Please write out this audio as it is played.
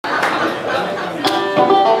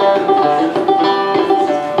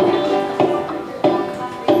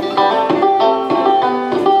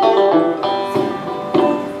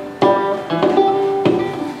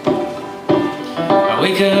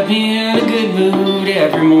mood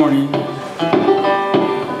every morning.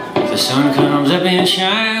 The sun comes up and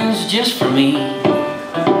shines just for me.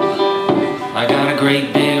 I got a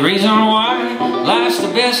great big reason why life's the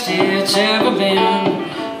best it's ever been.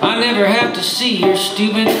 I never have to see your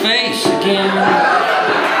stupid face again.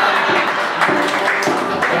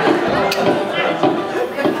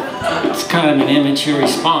 It's kind of an immature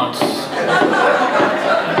response.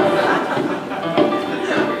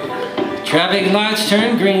 Traffic lights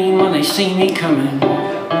turn green when they see me coming.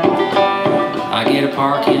 I get a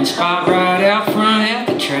parking spot right out front at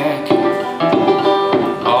the track.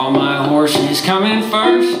 All my horses coming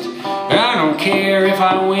first, but I don't care if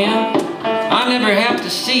I win. I never have to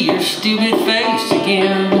see your stupid face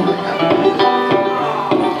again.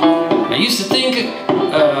 I used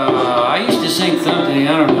to sing something,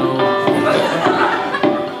 I don't know.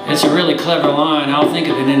 It's a really clever line, I'll think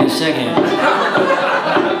of it in a second.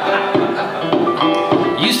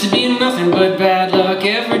 Used to be nothing but bad luck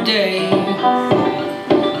every day,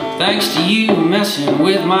 thanks to you messing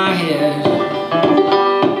with my head.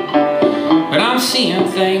 But I'm seeing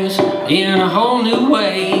things in a whole new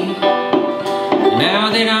way, now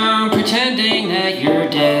that I'm pretending that you're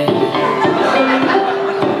dead.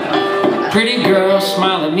 Pretty girls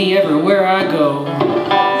smile at me everywhere I go.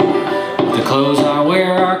 The clothes I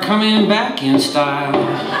wear are coming back in style.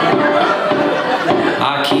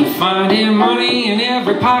 I keep finding money in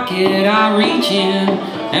every pocket I reach in,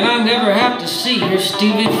 and I never have to see your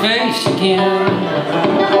stupid face again.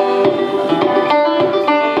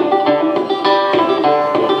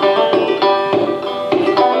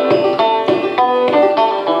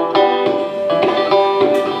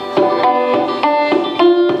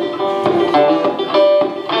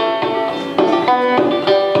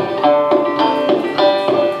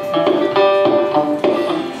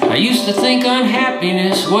 I used to think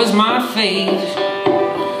unhappiness was my fate.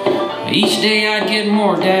 Each day I'd get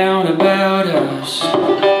more down about us.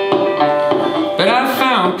 But I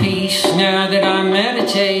found peace now that I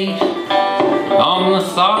meditate on the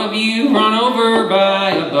thought of you run over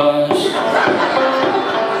by a bus.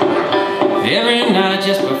 Every night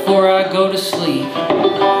just before I go to sleep,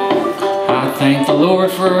 I thank the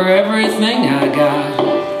Lord for everything I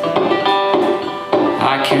got.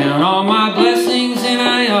 I count all my blessings and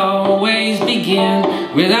I always begin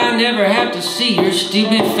with I never have to see your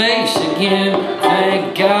stupid face again.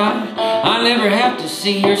 Thank God I never have to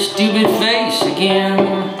see your stupid face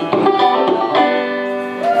again.